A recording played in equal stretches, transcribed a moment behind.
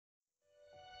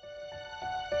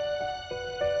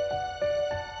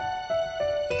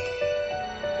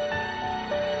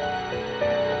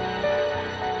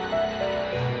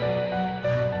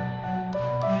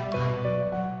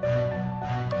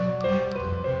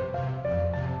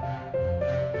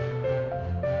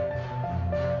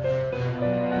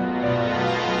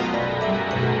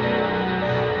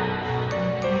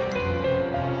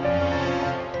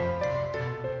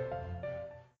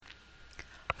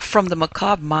From the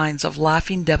macabre minds of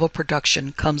Laughing Devil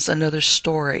Production comes another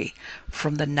story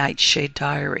from the Nightshade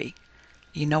Diary.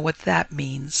 You know what that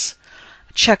means.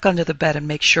 Check under the bed and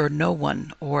make sure no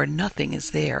one or nothing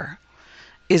is there.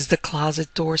 Is the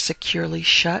closet door securely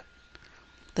shut?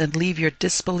 Then leave your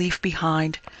disbelief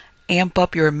behind, amp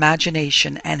up your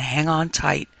imagination, and hang on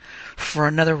tight for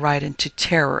another ride into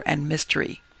terror and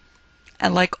mystery.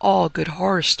 And like all good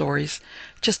horror stories,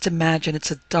 just imagine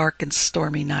it's a dark and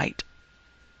stormy night.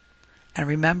 And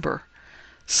remember,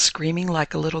 screaming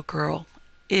like a little girl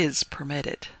is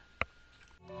permitted.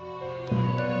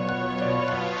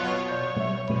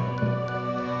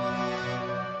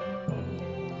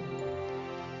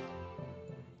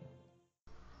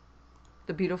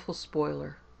 The beautiful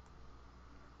spoiler.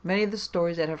 Many of the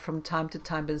stories that have from time to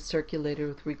time been circulated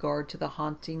with regard to the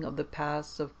haunting of the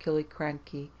pass of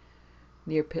Killiecrankie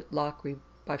near Pitlochry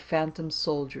by phantom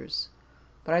soldiers,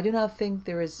 but I do not think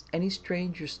there is any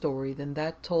stranger story than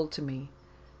that told to me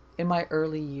in my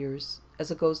early years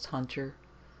as a ghost hunter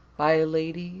by a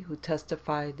lady who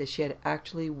testified that she had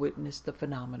actually witnessed the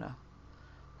phenomena.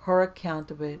 Her account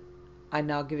of it I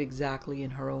now give exactly in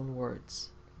her own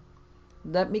words.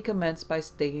 Let me commence by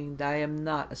stating that I am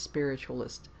not a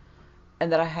spiritualist,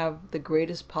 and that I have the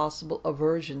greatest possible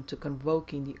aversion to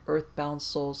convoking the earth-bound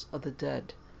souls of the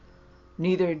dead.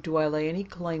 Neither do I lay any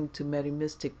claim to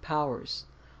mediumistic powers.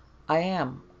 I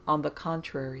am, on the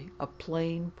contrary, a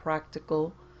plain,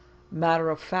 practical,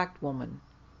 matter-of-fact woman,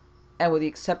 and with the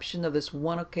exception of this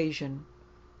one occasion,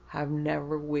 have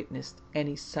never witnessed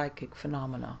any psychic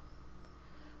phenomena.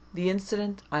 The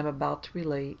incident I am about to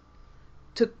relate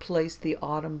took place the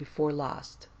autumn before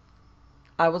last.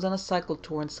 I was on a cycle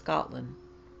tour in Scotland,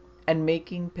 and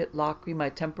making Pitlochry my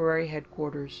temporary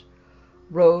headquarters,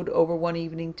 rode over one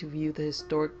evening to view the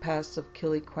historic pass of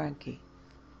Killiecrankie.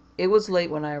 It was late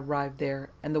when I arrived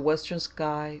there, and the western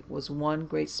sky was one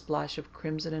great splash of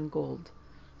crimson and gold.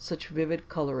 Such vivid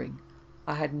colouring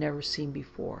I had never seen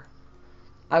before.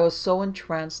 I was so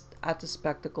entranced at the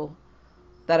spectacle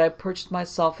that I perched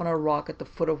myself on a rock at the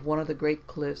foot of one of the great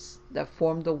cliffs that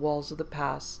formed the walls of the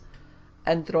pass,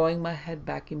 and throwing my head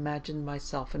back imagined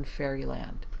myself in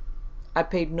fairyland. I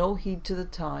paid no heed to the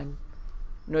time,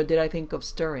 nor did I think of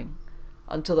stirring,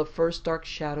 until the first dark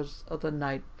shadows of the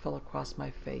night fell across my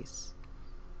face.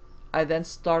 I then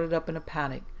started up in a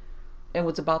panic, and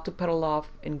was about to pedal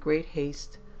off in great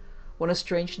haste, when a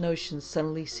strange notion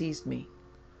suddenly seized me.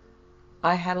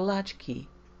 I had a latchkey,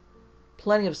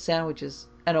 plenty of sandwiches,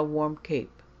 and a warm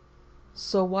cape,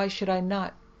 so why should I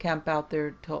not camp out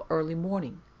there till early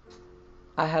morning?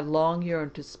 I had long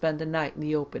yearned to spend the night in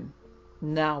the open.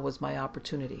 Now was my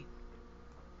opportunity.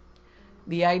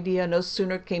 The idea no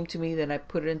sooner came to me than I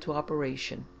put it into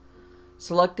operation.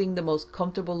 Selecting the most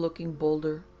comfortable-looking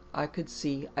boulder I could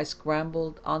see, I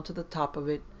scrambled onto the top of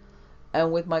it,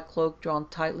 and with my cloak drawn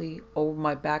tightly over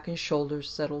my back and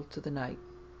shoulders, settled to the night.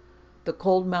 The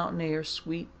cold mountain air,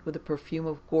 sweet with the perfume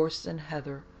of gorse and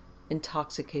heather,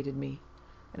 intoxicated me,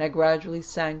 and I gradually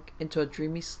sank into a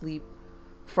dreamy sleep,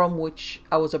 from which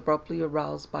I was abruptly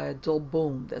aroused by a dull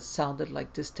boom that sounded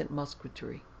like distant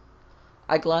musketry.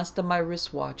 I glanced at my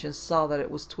wristwatch and saw that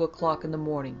it was 2 o'clock in the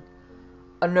morning.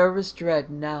 A nervous dread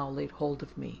now laid hold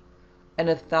of me, and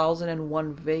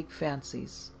 1,001 vague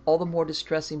fancies, all the more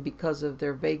distressing because of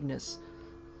their vagueness,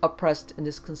 oppressed and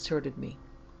disconcerted me.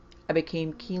 I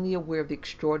became keenly aware of the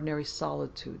extraordinary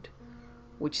solitude,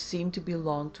 which seemed to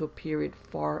belong to a period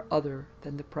far other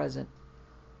than the present,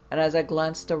 and as I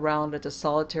glanced around at the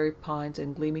solitary pines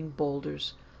and gleaming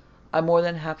boulders, I more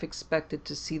than half expected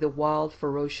to see the wild,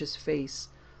 ferocious face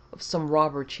of some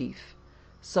robber chief,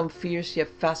 some fierce yet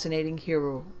fascinating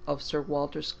hero of Sir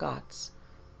Walter Scott's,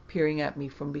 peering at me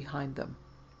from behind them.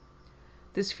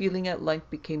 This feeling at length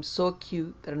became so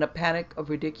acute that in a panic of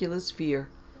ridiculous fear,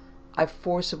 I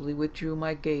forcibly withdrew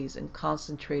my gaze and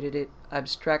concentrated it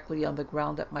abstractly on the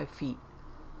ground at my feet.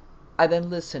 I then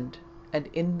listened, and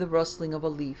in the rustling of a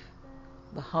leaf,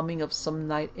 the humming of some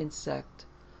night insect,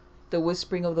 the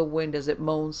whispering of the wind as it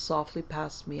moaned softly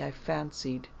past me, I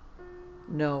fancied,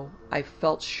 no, I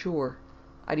felt sure,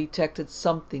 I detected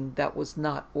something that was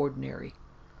not ordinary.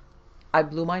 I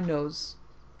blew my nose,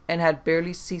 and had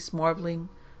barely ceased marveling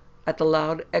at the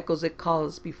loud echoes it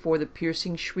caused before the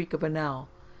piercing shriek of an owl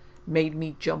made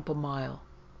me jump a mile.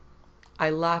 I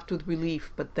laughed with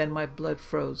relief, but then my blood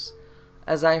froze,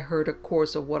 as I heard a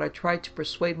chorus of what I tried to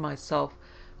persuade myself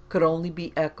could only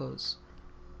be echoes,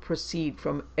 proceed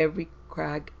from every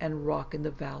crag and rock in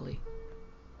the valley.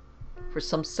 For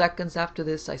some seconds after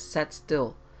this I sat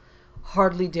still,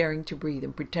 hardly daring to breathe,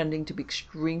 and pretending to be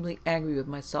extremely angry with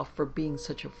myself for being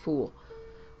such a fool,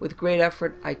 With great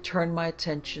effort, I turned my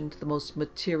attention to the most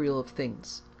material of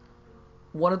things.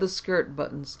 One of the skirt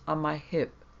buttons on my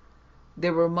hip. They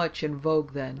were much in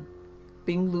vogue then.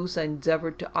 Being loose, I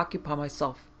endeavored to occupy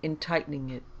myself in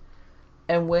tightening it.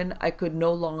 And when I could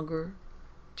no longer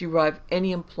derive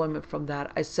any employment from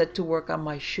that, I set to work on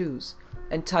my shoes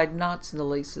and tied knots in the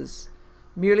laces,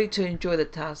 merely to enjoy the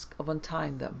task of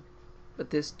untying them.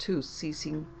 But this too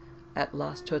ceasing at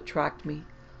last to attract me,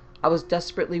 I was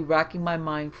desperately racking my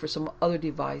mind for some other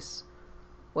device,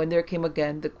 when there came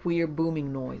again the queer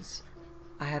booming noise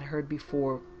I had heard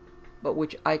before, but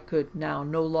which I could now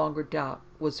no longer doubt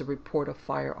was the report of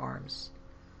firearms.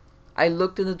 I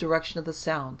looked in the direction of the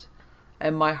sound,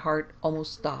 and my heart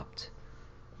almost stopped.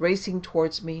 Racing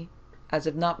towards me, as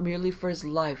if not merely for his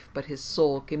life but his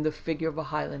soul, came the figure of a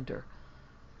Highlander.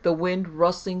 The wind,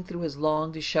 rustling through his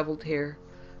long, dishevelled hair,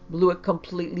 blew it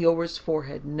completely over his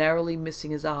forehead, narrowly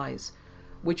missing his eyes,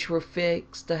 which were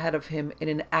fixed ahead of him in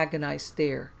an agonized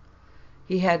stare.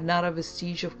 He had not a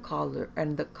vestige of color,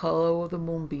 and the color of the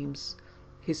moonbeams,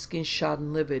 his skin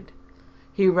shone livid.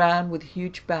 He ran with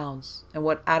huge bounds, and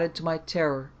what added to my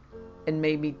terror, and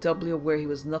made me doubly aware he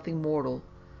was nothing mortal,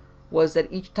 was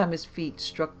that each time his feet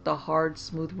struck the hard,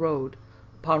 smooth road,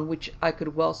 upon which I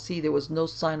could well see there was no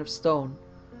sign of stone,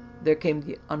 there came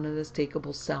the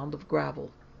unmistakable sound of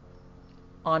gravel.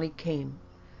 On he came,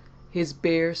 his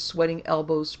bare, sweating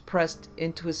elbows pressed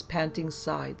into his panting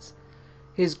sides,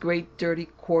 his great, dirty,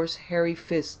 coarse, hairy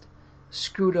fist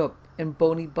screwed up in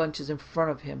bony bunches in front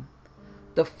of him,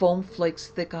 the foam flakes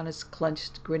thick on his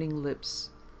clenched, grinning lips,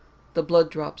 the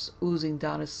blood drops oozing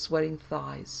down his sweating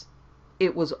thighs.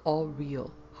 It was all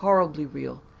real, horribly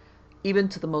real, even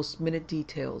to the most minute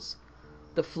details.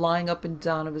 The flying up and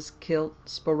down of his kilt,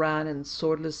 sporran, and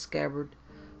swordless scabbard,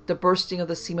 the bursting of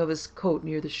the seam of his coat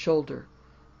near the shoulder,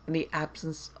 and the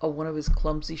absence of one of his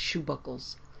clumsy shoe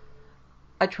buckles.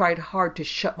 I tried hard to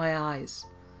shut my eyes,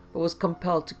 but was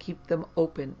compelled to keep them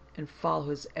open and follow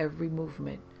his every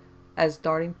movement, as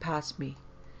darting past me,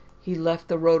 he left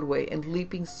the roadway, and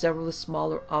leaping several of the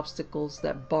smaller obstacles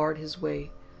that barred his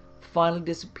way, finally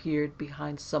disappeared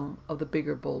behind some of the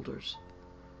bigger boulders.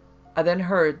 I then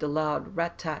heard the loud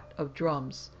rat-tat of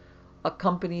drums,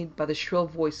 accompanied by the shrill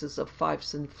voices of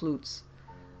fifes and flutes,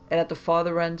 and at the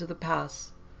farther end of the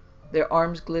pass, their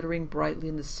arms glittering brightly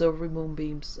in the silvery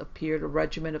moonbeams, appeared a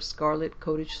regiment of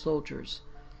scarlet-coated soldiers.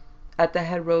 At the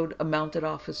head rode a mounted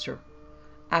officer.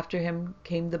 After him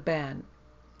came the band,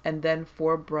 and then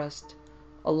four abreast,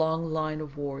 a long line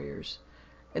of warriors.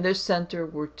 In their center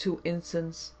were two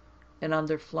ensigns, and on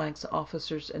their flanks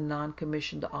officers and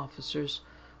non-commissioned officers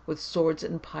with swords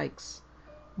and pikes,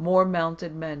 more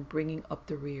mounted men bringing up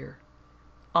the rear.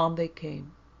 On they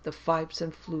came, the fifes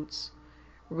and flutes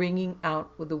ringing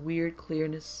out with a weird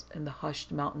clearness in the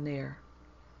hushed mountain air.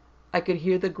 I could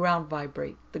hear the ground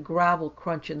vibrate, the gravel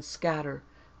crunch and scatter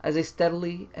as they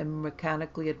steadily and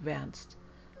mechanically advanced.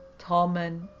 Tall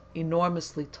men,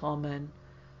 enormously tall men,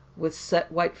 with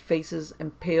set white faces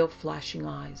and pale flashing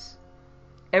eyes.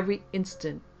 Every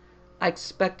instant I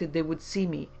expected they would see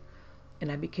me,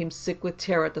 and I became sick with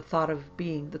terror at the thought of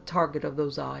being the target of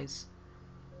those eyes.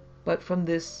 But from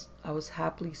this I was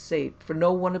happily saved, for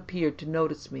no one appeared to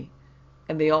notice me,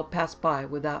 and they all passed by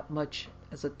without much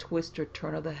as a twist or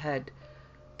turn of the head,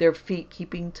 their feet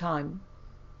keeping time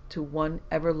to one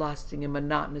everlasting and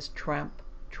monotonous tramp,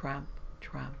 tramp,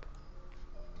 tramp.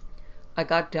 I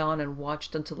got down and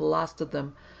watched until the last of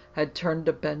them had turned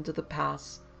the bend of the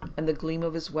pass, and the gleam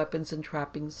of his weapons and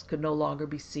trappings could no longer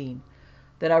be seen.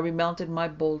 Then I remounted my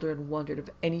boulder and wondered if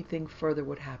anything further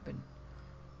would happen.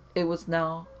 It was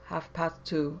now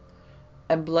 2:30,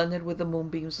 and blended with the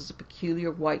moonbeams was a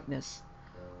peculiar whiteness,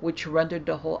 which rendered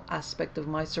the whole aspect of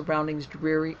my surroundings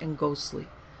dreary and ghostly.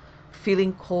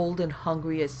 Feeling cold and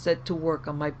hungry, I set to work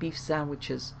on my beef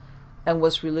sandwiches, and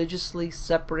was religiously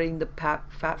separating the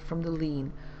fat from the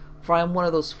lean, for I am one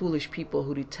of those foolish people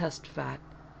who detest fat,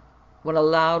 when a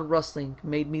loud rustling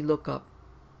made me look up.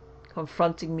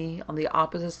 Confronting me on the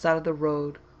opposite side of the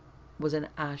road was an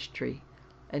ash tree,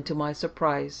 and to my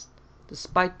surprise,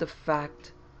 despite the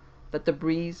fact that the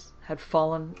breeze had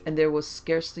fallen and there was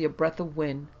scarcely a breath of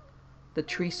wind, the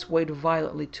tree swayed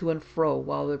violently to and fro,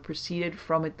 while there proceeded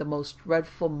from it the most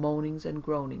dreadful moanings and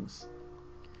groanings.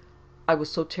 I was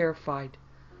so terrified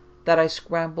that I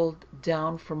scrambled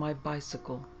down from my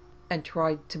bicycle and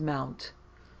tried to mount,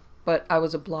 but I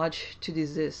was obliged to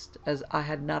desist, as I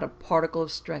had not a particle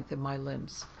of strength in my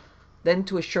limbs. Then,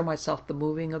 to assure myself the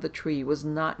moving of the tree was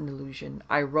not an illusion,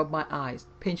 I rubbed my eyes,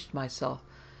 pinched myself,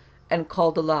 and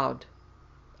called aloud.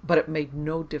 But it made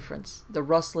no difference. The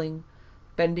rustling,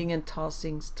 bending, and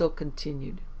tossing still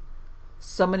continued.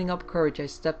 Summoning up courage, I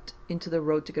stepped into the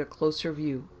road to get a closer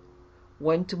view,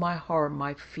 when to my horror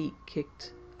my feet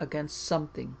kicked against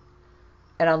something,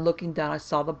 and on looking down I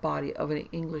saw the body of an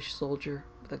English soldier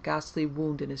with a ghastly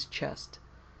wound in his chest.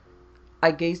 I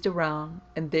gazed around,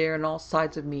 and there on all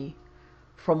sides of me,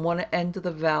 from one end of the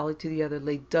valley to the other,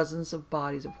 lay dozens of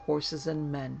bodies of horses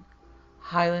and men,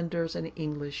 Highlanders and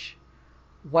English,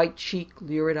 white-cheeked,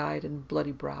 lurid-eyed, and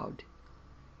bloody-browed.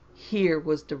 Here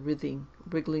was the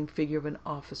wriggling figure of an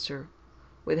officer,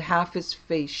 with half his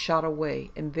face shot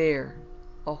away, and there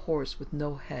a horse with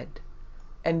no head,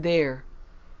 and there,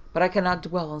 but I cannot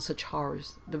dwell on such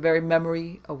horrors, the very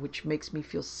memory of which makes me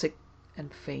feel sick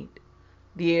and faint.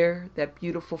 The air, that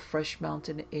beautiful fresh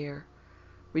mountain air,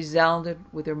 resounded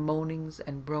with their moanings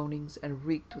and groanings, and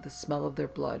reeked with the smell of their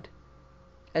blood.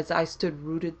 As I stood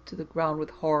rooted to the ground with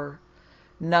horror,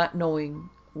 not knowing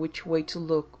which way to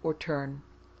look or turn,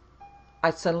 I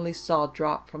suddenly saw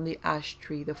drop from the ash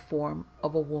tree the form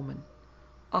of a woman,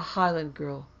 a Highland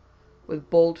girl, with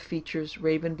bold features,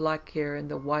 raven black hair, and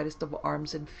the whitest of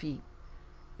arms and feet.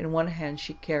 In one hand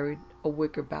she carried a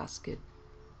wicker basket,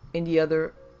 in the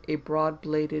other a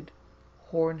broad-bladed,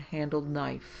 horn-handled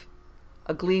knife.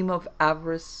 A gleam of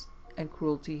avarice and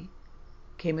cruelty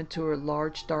came into her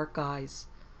large dark eyes,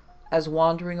 as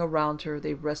wandering around her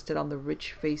they rested on the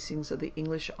rich facings of the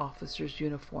English officers'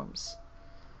 uniforms.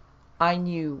 I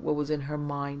knew what was in her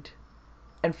mind,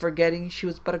 and forgetting she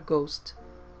was but a ghost,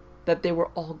 that they were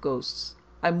all ghosts,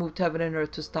 I moved heaven and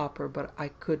earth to stop her, but I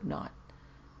could not.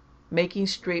 Making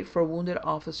straight for a wounded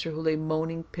officer who lay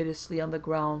moaning piteously on the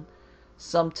ground,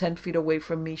 some 10 feet away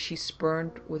from me, she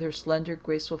spurned with her slender,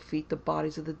 graceful feet the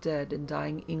bodies of the dead and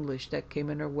dying English that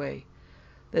came in her way.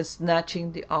 Then,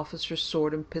 snatching the officer's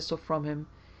sword and pistol from him,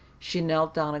 she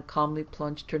knelt down and calmly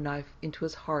plunged her knife into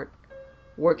his heart,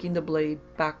 working the blade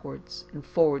backwards and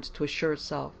forwards to assure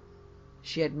herself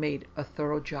she had made a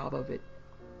thorough job of it.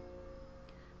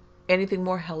 Anything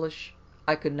more hellish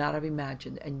I could not have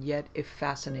imagined, and yet it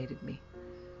fascinated me.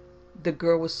 The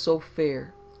girl was so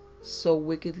fair, so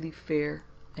wickedly fair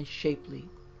and shapely.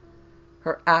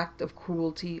 Her act of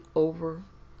cruelty over,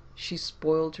 she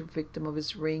spoiled her victim of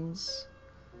his rings,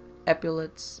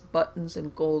 epaulets, buttons,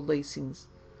 and gold lacings,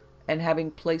 and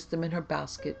having placed them in her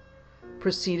basket,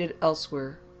 proceeded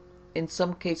elsewhere. In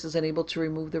some cases, unable to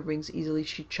remove the rings easily,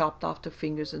 she chopped off the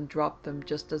fingers and dropped them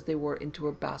just as they were into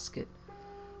her basket.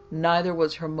 Neither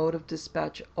was her mode of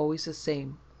dispatch always the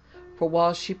same, for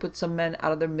while she put some men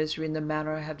out of their misery in the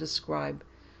manner I have described,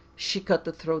 she cut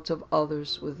the throats of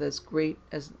others with as great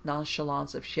as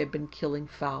nonchalance if she had been killing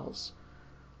fowls,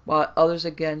 while others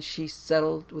again she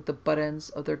settled with the butt ends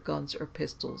of their guns or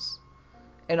pistols.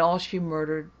 In all she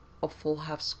murdered a full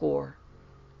half-score,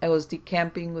 and was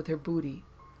decamping with her booty,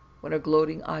 when her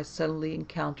gloating eyes suddenly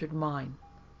encountered mine,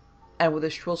 and with a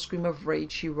shrill scream of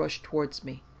rage she rushed towards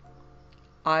me.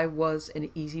 I was an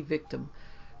easy victim,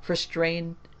 for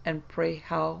strain and pray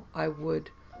how I would,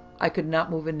 I could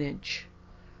not move an inch.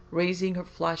 Raising her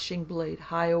flashing blade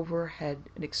high over her head,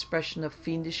 an expression of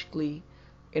fiendish glee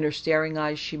in her staring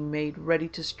eyes, she made ready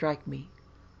to strike me.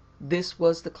 This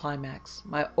was the climax.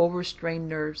 My overstrained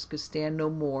nerves could stand no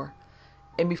more,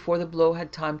 and before the blow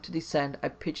had time to descend, I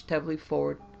pitched heavily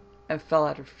forward and fell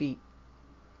at her feet.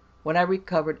 When I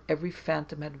recovered, every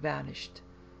phantom had vanished,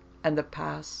 and the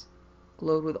past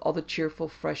glowed with all the cheerful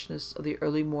freshness of the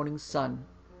early morning sun.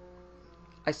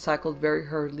 I cycled very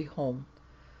hurriedly home,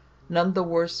 none the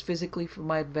worse physically for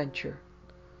my adventure,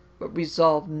 but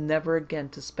resolved never again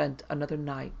to spend another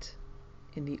night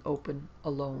in the open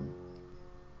alone.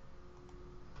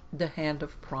 The Hand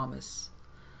of Promise.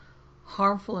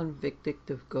 Harmful and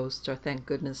vindictive ghosts are, thank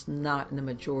goodness, not in the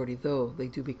majority, though they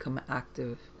do become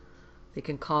active. They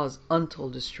can cause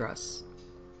untold distress.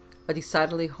 A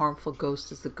decidedly harmful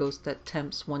ghost is the ghost that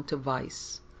tempts one to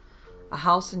vice. A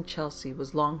house in Chelsea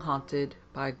was long haunted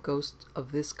by a ghost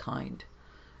of this kind,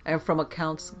 and from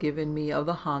accounts given me of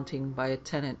the haunting by a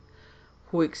tenant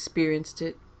who experienced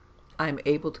it, I am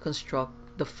able to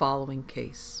construct the following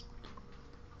case.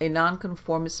 A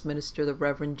nonconformist minister, the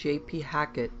Reverend J.P.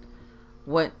 Hackett,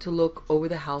 went to look over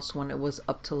the house when it was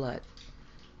up to let.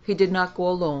 He did not go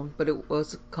alone, but it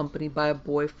was accompanied by a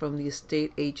boy from the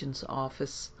estate agent's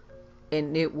office,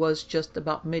 and it was just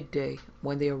about midday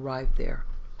when they arrived there.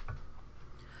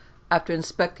 After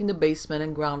inspecting the basement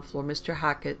and ground floor, Mr.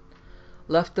 Hackett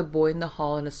left the boy in the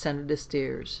hall and ascended the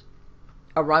stairs.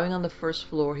 Arriving on the first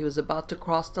floor, he was about to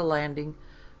cross the landing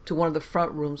to one of the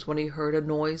front rooms when he heard a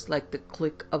noise like the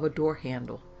click of a door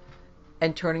handle,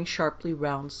 and turning sharply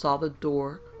round, saw the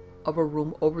door of a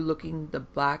room overlooking the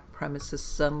back premises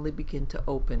suddenly begin to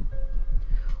open.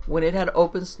 When it had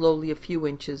opened slowly a few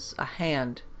inches, a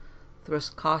hand,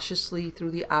 thrust cautiously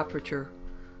through the aperture,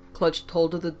 clutched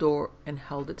hold of the door and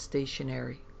held it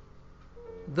stationary.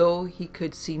 Though he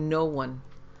could see no one,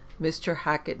 Mr.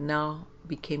 Hackett now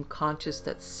became conscious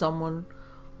that someone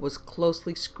was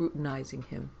closely scrutinizing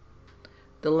him.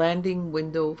 The landing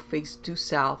window faced due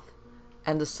south,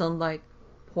 and the sunlight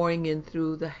pouring in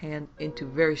through the hand into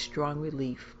very strong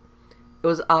relief. It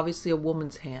was obviously a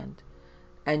woman's hand,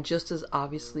 and just as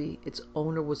obviously its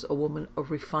owner was a woman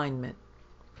of refinement,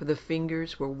 for the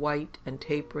fingers were white and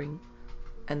tapering,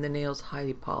 and the nails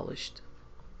highly polished.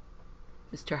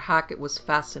 Mr. Hackett was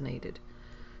fascinated.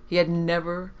 He had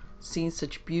never seen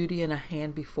such beauty in a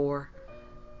hand before,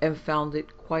 and found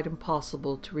it quite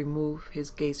impossible to remove his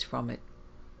gaze from it.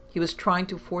 He was trying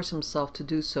to force himself to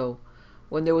do so,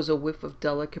 when there was a whiff of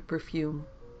delicate perfume,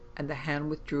 and the hand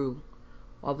withdrew,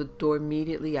 while the door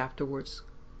immediately afterwards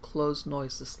closed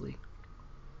noiselessly.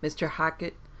 Mr.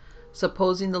 Hackett,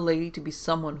 supposing the lady to be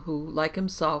someone who, like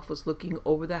himself, was looking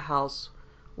over the house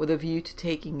with a view to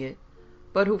taking it,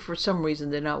 but who for some reason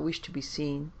did not wish to be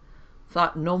seen,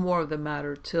 thought no more of the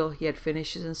matter till he had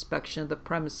finished his inspection of the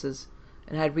premises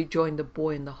and had rejoined the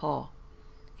boy in the hall.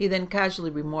 He then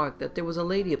casually remarked that there was a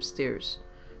lady upstairs,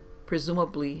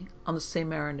 presumably on the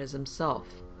same errand as himself,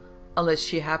 unless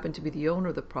she happened to be the owner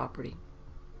of the property.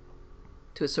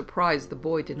 To his surprise, the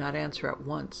boy did not answer at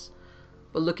once,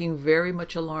 but looking very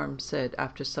much alarmed, said,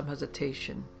 after some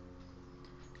hesitation,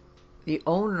 "The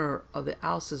owner of the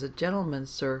house is a gentleman,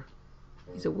 sir.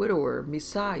 He's a widower, and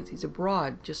besides, he's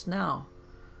abroad just now,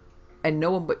 and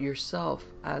no one but yourself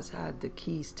has had the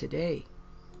keys today."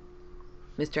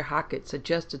 Mr. Hackett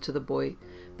suggested to the boy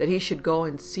that he should go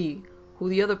and see who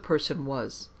the other person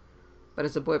was, but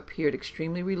as the boy appeared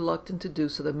extremely reluctant to do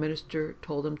so, the minister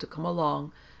told him to come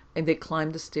along, and they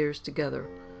climbed the stairs together.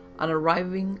 On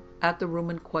arriving at the room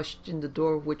in question, the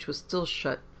door of which was still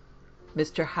shut,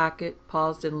 Mr. Hackett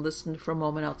paused and listened for a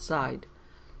moment outside.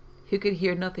 He could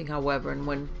hear nothing, however, and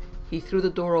when he threw the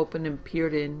door open and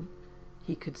peered in,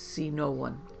 he could see no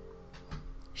one.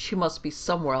 "She must be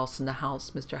somewhere else in the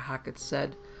house," Mr. Hackett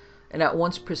said, and at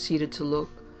once proceeded to look,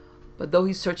 but though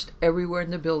he searched everywhere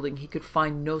in the building, he could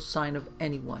find no sign of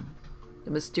anyone.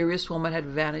 The mysterious woman had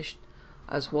vanished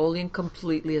as wholly and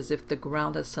completely as if the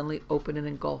ground had suddenly opened and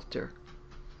engulfed her.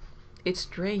 "It's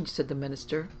strange," said the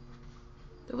minister.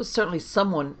 "There was certainly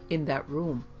someone in that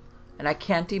room, and I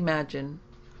can't imagine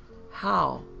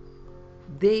how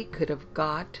they could have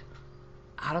got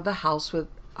out of the house with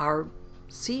our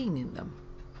seeing them.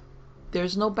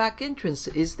 There's no back entrance,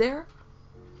 is there?"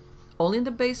 "Only in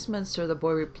the basement, sir," the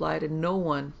boy replied, "and no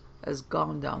one has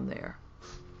gone down there."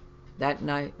 That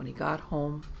night, when he got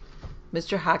home,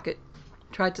 Mr. Hackett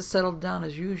tried to settle down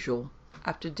as usual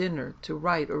after dinner to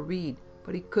write or read,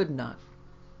 but he could not.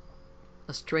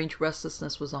 A strange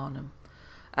restlessness was on him.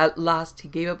 At last he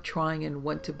gave up trying and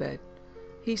went to bed.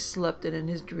 He slept, and in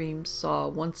his dreams saw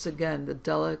once again the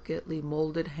delicately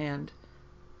molded hand,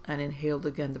 and inhaled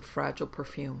again the fragile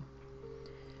perfume.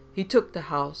 He took the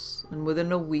house, and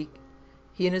within a week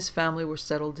he and his family were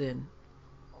settled in.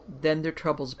 Then their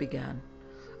troubles began.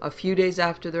 A few days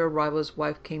after their arrival, his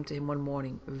wife came to him one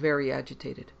morning, very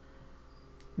agitated.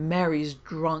 "Mary's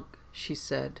drunk," she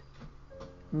said.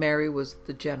 Mary was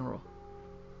the general.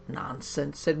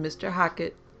 "Nonsense," said Mr.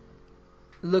 Hackett,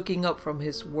 looking up from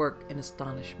his work in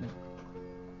astonishment.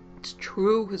 "It's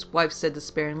true," his wife said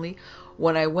despairingly.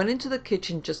 "When I went into the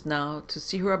kitchen just now to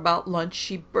see her about lunch,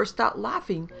 she burst out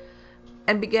laughing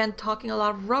and began talking a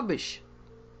lot of rubbish.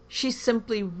 She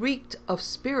simply reeked of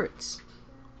spirits.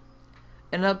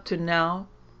 And up to now,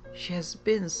 she has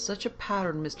been such a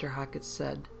pattern," Mr. Hackett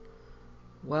said.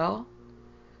 "Well,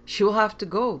 she will have to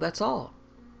go, that's all."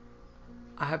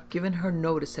 "I have given her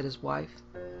notice," said his wife.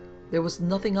 There was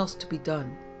nothing else to be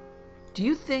done. "Do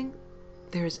you think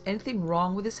there is anything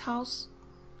wrong with this house?"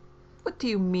 "What do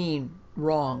you mean,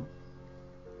 wrong?"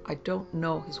 "I don't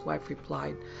know," his wife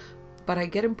replied, "but I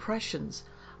get impressions.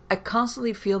 I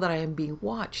constantly feel that I am being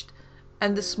watched,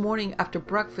 and this morning after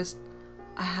breakfast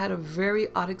I had a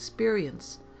very odd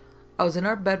experience. I was in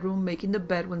our bedroom making the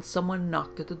bed when someone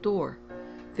knocked at the door.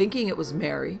 Thinking it was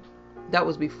Mary, that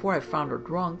was before I found her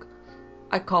drunk,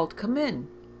 I called 'Come in,'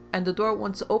 and the door at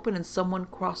once opened and someone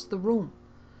crossed the room.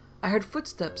 I heard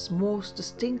footsteps most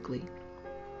distinctly.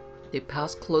 They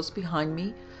passed close behind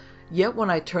me, yet when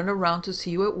I turned around to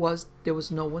see who it was, there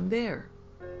was no one there.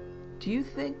 Do you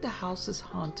think the house is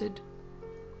haunted?"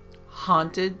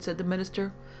 "Haunted?" said the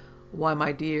minister. "Why,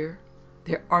 my dear,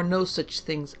 there are no such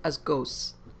things as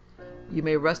ghosts. You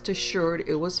may rest assured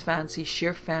it was fancy,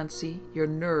 sheer fancy. Your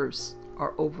nerves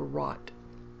are overwrought."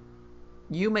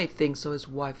 "You may think so," his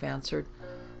wife answered,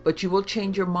 "but you will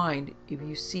change your mind if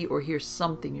you see or hear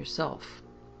something yourself."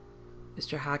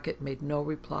 Mr. Hackett made no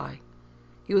reply.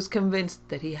 He was convinced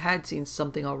that he had seen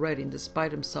something already, and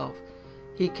despite himself,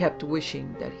 he kept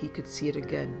wishing that he could see it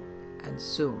again, and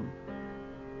soon.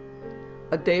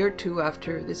 A day or two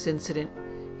after this incident,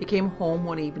 he came home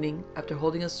one evening after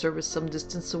holding a service some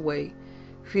distance away,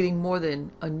 feeling more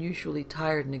than unusually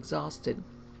tired and exhausted.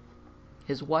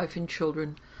 His wife and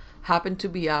children happened to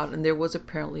be out, and there was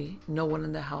apparently no one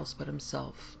in the house but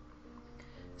himself.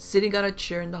 Sitting on a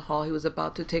chair in the hall, he was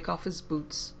about to take off his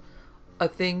boots, a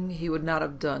thing he would not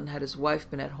have done had his wife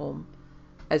been at home,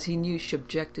 as he knew she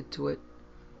objected to it,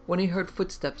 when he heard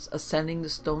footsteps ascending the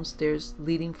stone stairs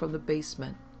leading from the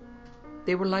basement.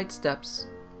 They were light steps,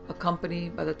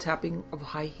 accompanied by the tapping of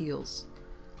high heels.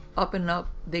 Up and up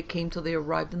they came till they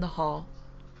arrived in the hall,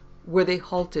 where they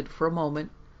halted for a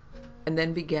moment, and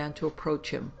then began to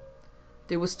approach him.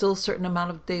 There was still a certain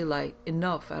amount of daylight,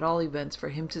 enough at all events for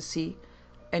him to see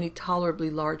any tolerably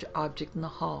large object in the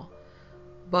hall,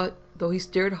 but though he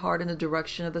stared hard in the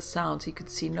direction of the sounds, he could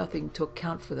see nothing to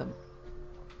account for them.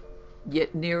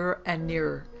 Yet nearer and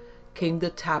nearer came the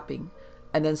tapping,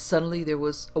 and then suddenly there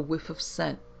was a whiff of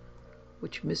scent,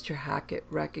 which Mr. Hackett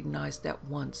recognized at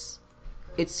once.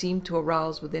 It seemed to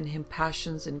arouse within him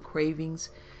passions and cravings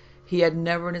he had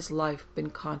never in his life been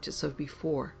conscious of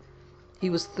before. He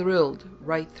was thrilled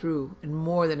right through and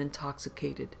more than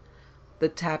intoxicated. The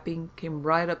tapping came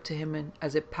right up to him, and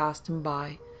as it passed him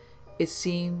by, it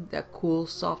seemed that cool,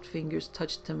 soft fingers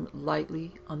touched him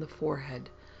lightly on the forehead,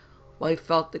 while he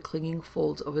felt the clinging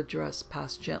folds of a dress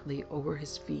pass gently over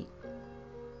his feet.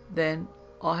 Then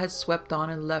all had swept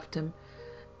on and left him,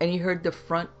 and he heard the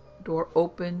front door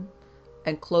open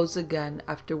and close again,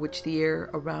 after which the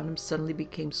air around him suddenly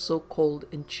became so cold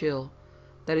and chill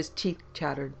that his teeth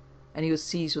chattered, and he was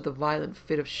seized with a violent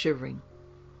fit of shivering.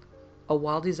 A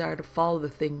wild desire to follow the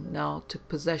thing now took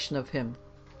possession of him,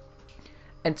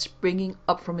 and springing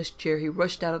up from his chair, he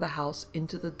rushed out of the house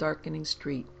into the darkening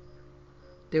street.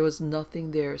 There was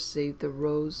nothing there save the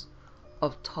rows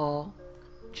of tall,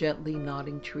 gently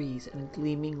nodding trees and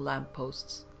gleaming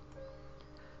lampposts.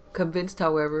 Convinced,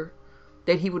 however,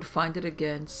 that he would find it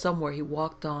again somewhere, he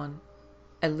walked on,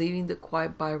 and leaving the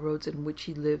quiet byroads in which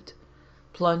he lived,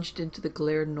 plunged into the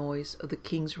glare and noise of the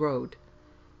King's Road.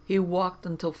 He walked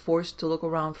until forced to look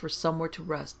around for somewhere to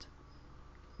rest.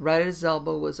 Right at his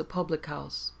elbow was a public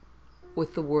house,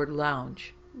 with the word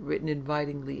 "Lounge" written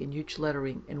invitingly in huge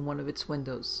lettering in one of its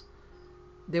windows.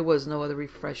 There was no other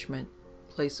refreshment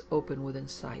place open within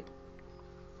sight.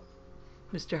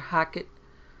 Mr. Hackett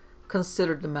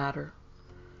considered the matter.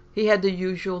 He had the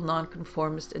usual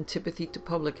nonconformist antipathy to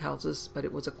public houses, but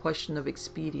it was a question of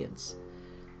expedience.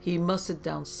 He must sit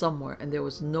down somewhere, and there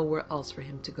was nowhere else for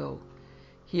him to go.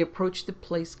 He approached the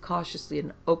place cautiously,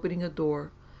 and opening a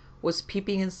door, was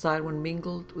peeping inside when,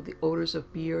 mingled with the odors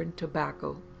of beer and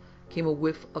tobacco, came a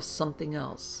whiff of something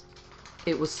else.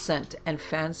 It was scent, and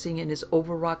fancying in his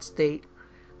overwrought state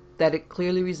that it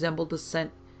clearly resembled the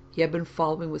scent he had been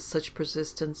following with such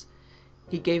persistence,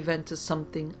 he gave vent to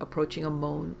something approaching a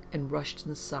moan and rushed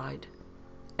inside.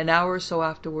 An hour or so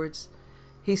afterwards,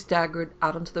 he staggered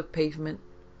out onto the pavement,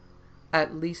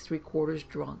 at least 3/4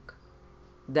 drunk.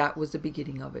 That was the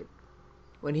beginning of it.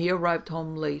 When he arrived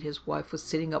home late, his wife was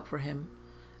sitting up for him,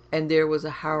 and there was a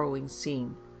harrowing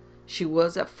scene. She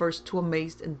was at first too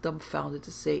amazed and dumbfounded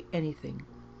to say anything.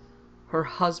 Her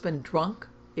husband drunk?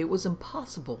 It was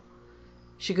impossible.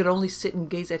 She could only sit and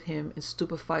gaze at him in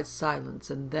stupefied silence,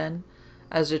 and then,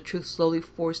 as the truth slowly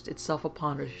forced itself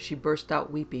upon her, she burst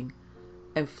out weeping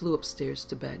and flew upstairs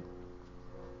to bed.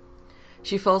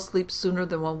 She fell asleep sooner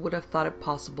than one would have thought it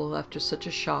possible after such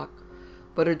a shock,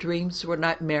 but her dreams were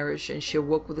nightmarish, and she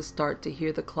awoke with a start to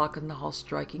hear the clock in the hall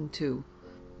striking 2.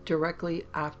 Directly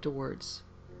afterwards,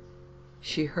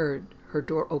 she heard her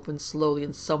door open slowly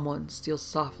and someone steal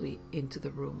softly into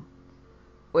the room.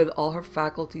 With all her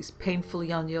faculties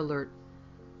painfully on the alert,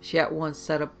 she at once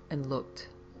sat up and looked.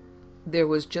 There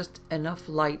was just enough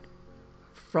light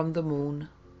from the moon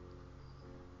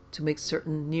to make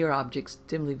certain near objects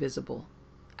dimly visible.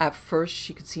 At first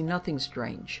she could see nothing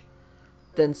strange.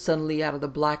 Then suddenly out of the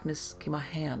blackness came a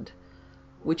hand,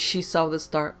 which she saw with a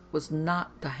start was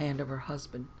not the hand of her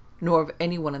husband, nor of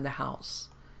anyone in the house.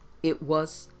 It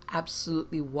was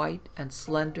absolutely white and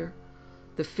slender,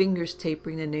 the fingers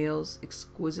tapering, the nails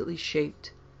exquisitely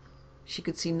shaped. She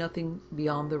could see nothing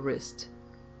beyond the wrist.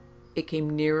 It came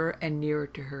nearer and nearer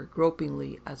to her,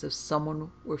 gropingly, as if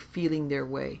someone were feeling their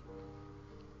way,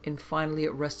 and finally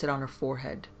it rested on her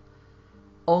forehead.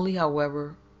 Only,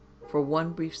 however, for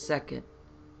one brief second,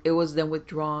 It was then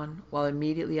withdrawn, while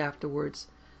immediately afterwards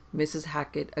Mrs.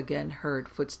 Hackett again heard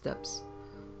footsteps,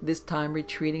 this time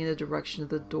retreating in the direction of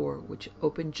the door, which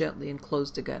opened gently and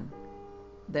closed again.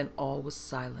 Then all was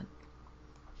silent.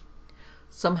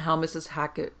 Somehow Mrs.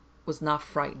 Hackett was not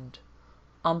frightened.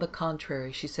 On the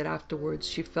contrary, she said afterwards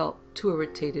she felt too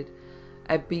irritated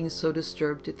at being so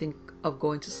disturbed to think of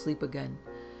going to sleep again.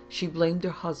 She blamed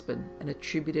her husband and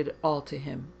attributed it all to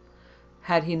him.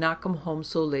 Had he not come home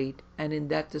so late and in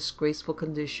that disgraceful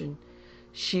condition,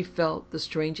 she felt the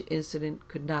strange incident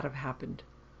could not have happened.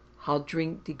 How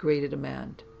drink degraded a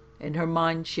man. In her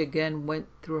mind she again went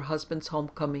through her husband's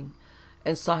homecoming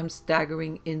and saw him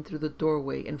staggering in through the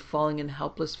doorway and falling in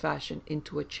helpless fashion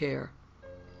into a chair.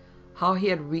 How he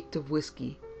had reeked of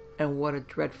whiskey, and what a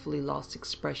dreadfully lost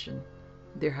expression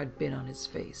there had been on his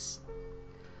face.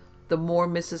 The more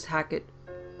Mrs. Hackett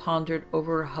pondered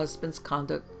over her husband's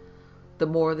conduct, the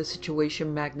more the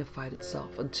situation magnified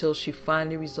itself, until she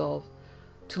finally resolved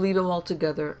to leave him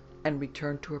altogether and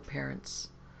return to her parents.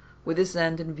 With this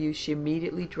end in view, she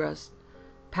immediately dressed,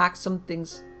 packed some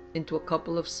things into a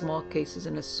couple of small cases,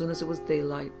 and as soon as it was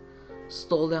daylight,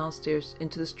 stole downstairs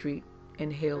into the street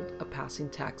and hailed a passing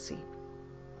taxi.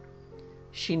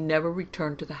 She never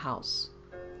returned to the house.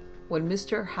 When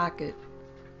Mr. Hackett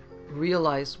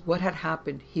realized what had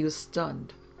happened, he was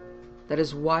stunned. That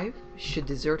his wife should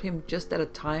desert him just at a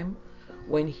time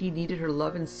when he needed her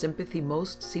love and sympathy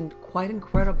most seemed quite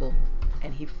incredible,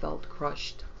 and he felt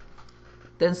crushed.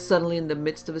 Then suddenly, in the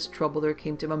midst of his trouble, there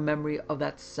came to him a memory of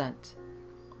that scent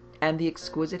and the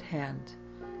exquisite hand,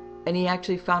 and he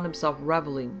actually found himself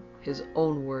reveling, his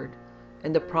own word,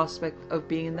 in the prospect of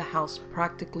being in the house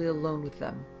practically alone with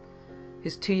them.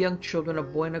 His two young children, a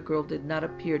boy and a girl, did not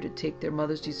appear to take their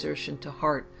mother's desertion to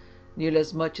heart nearly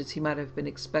as much as he might have been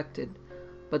expected,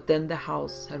 but then the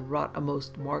house had wrought a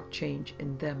most marked change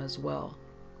in them as well.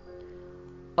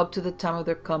 Up to the time of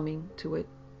their coming to it,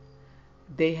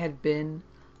 they had been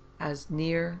as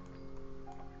near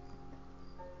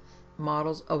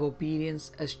models of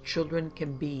obedience as children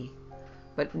can be,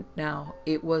 but now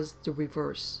it was the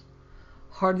reverse.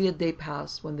 Hardly a day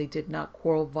passed when they did not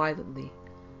quarrel violently,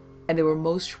 and they were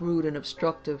most rude and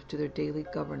obstructive to their daily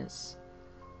governess.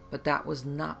 But that was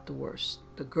not the worst.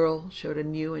 The girl showed a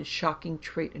new and shocking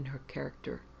trait in her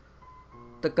character.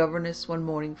 The governess one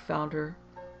morning found her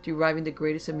deriving the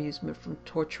greatest amusement from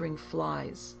torturing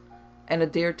flies, and a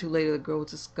day or two later the girl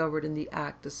was discovered in the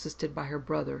act, assisted by her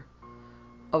brother,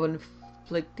 of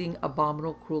inflicting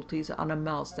abominable cruelties on a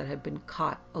mouse that had been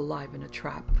caught alive in a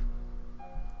trap.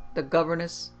 The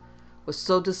governess was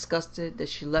so disgusted that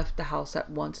she left the house at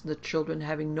once, and the children,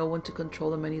 having no one to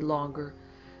control them any longer,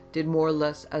 did more or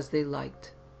less as they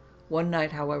liked. One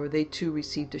night, however, they too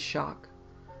received a shock.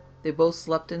 They both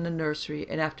slept in the nursery,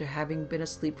 and after having been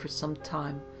asleep for some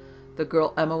time, the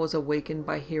girl Emma was awakened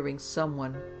by hearing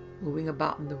someone moving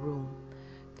about in the room.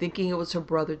 Thinking it was her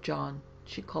brother John,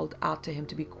 she called out to him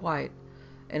to be quiet,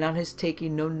 and on his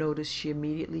taking no notice, she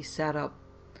immediately sat up.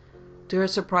 To her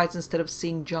surprise, instead of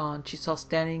seeing John, she saw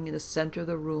standing in the center of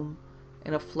the room,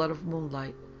 in a flood of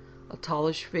moonlight, a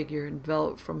tallish figure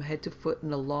enveloped from head to foot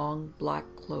in a long black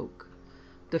cloak.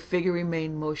 The figure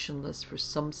remained motionless for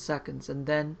some seconds, and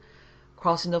then,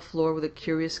 crossing the floor with a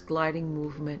curious gliding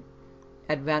movement,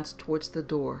 advanced towards the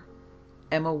door,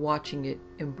 Emma watching it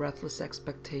in breathless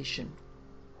expectation.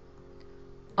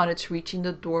 On its reaching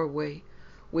the doorway,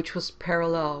 which was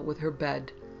parallel with her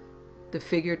bed, the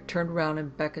figure turned round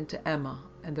and beckoned to Emma,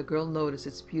 and the girl noticed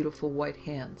its beautiful white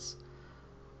hands.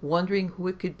 Wondering who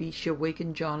it could be, she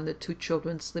awakened John, and the two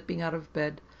children, slipping out of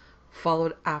bed,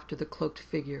 followed after the cloaked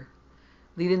figure.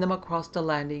 Leading them across the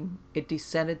landing, it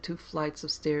descended 2 flights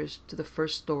of stairs to the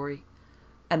first story,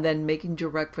 and then, making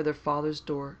direct for their father's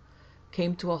door,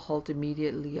 came to a halt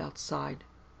immediately outside.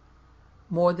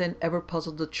 More than ever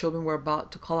puzzled, the children were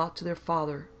about to call out to their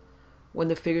father, when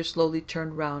the figure slowly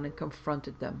turned round and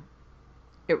confronted them.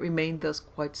 It remained thus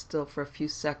quite still for a few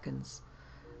seconds,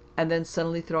 and then,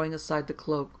 suddenly throwing aside the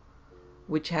cloak,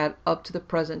 which had up to the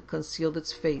present concealed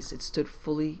its face, it stood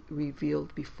fully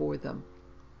revealed before them.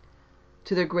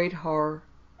 To their great horror,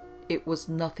 it was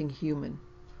nothing human.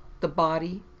 The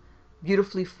body,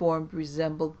 beautifully formed,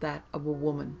 resembled that of a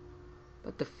woman,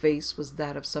 but the face was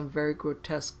that of some very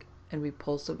grotesque and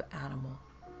repulsive animal.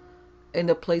 In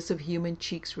the place of human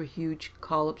cheeks were huge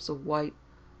collops of white,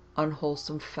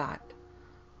 unwholesome fat.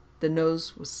 The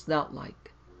nose was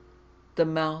snout-like, the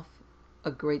mouth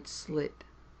a great slit,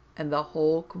 and the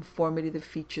whole conformity of the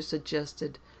features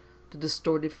suggested the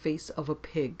distorted face of a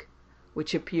pig,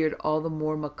 which appeared all the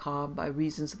more macabre by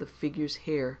reason of the figure's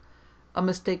hair,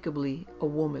 unmistakably a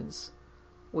woman's,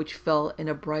 which fell in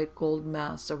a bright gold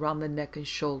mass around the neck and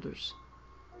shoulders.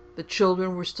 The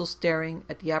children were still staring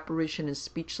at the apparition in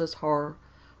speechless horror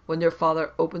when their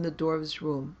father opened the door of his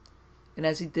room, and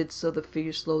as he did so the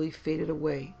figure slowly faded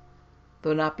away,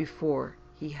 though not before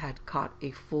he had caught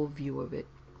a full view of it.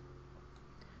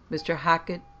 Mr.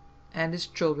 Hackett and his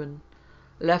children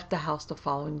left the house the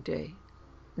following day,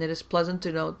 and it is pleasant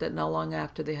to note that not long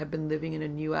after they had been living in a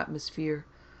new atmosphere,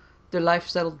 their life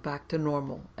settled back to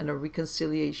normal, and a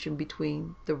reconciliation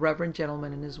between the reverend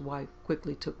gentleman and his wife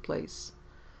quickly took place.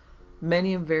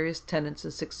 Many and various tenants in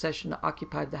succession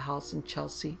occupied the house in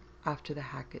Chelsea after the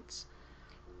Hacketts,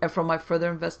 and from my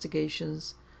further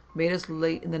investigations, made as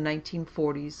late in the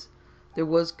 1940s, there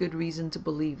was good reason to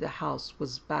believe the house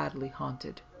was badly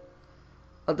haunted.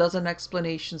 A dozen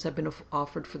explanations have been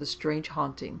offered for the strange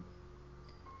haunting.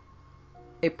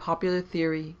 A popular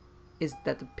theory is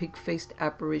that the pig-faced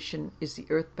apparition is the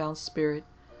earthbound spirit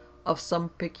of some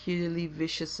peculiarly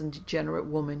vicious and degenerate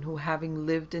woman who, having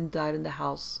lived and died in the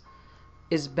house,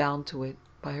 is bound to it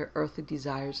by her earthly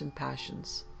desires and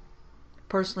passions.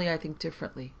 Personally, I think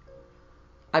differently.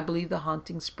 I believe the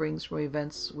haunting springs from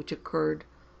events which occurred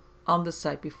on the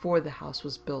site before the house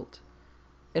was built,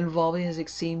 involving, as it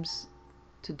seems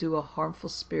to do, a harmful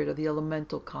spirit of the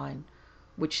elemental kind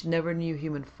which never knew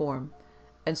human form,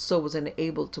 and so was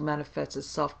unable to manifest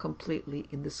itself completely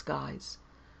in disguise.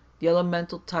 The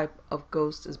elemental type of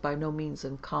ghost is by no means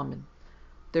uncommon.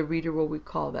 The reader will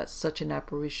recall that such an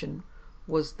apparition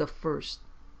was the first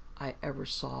I ever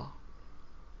saw.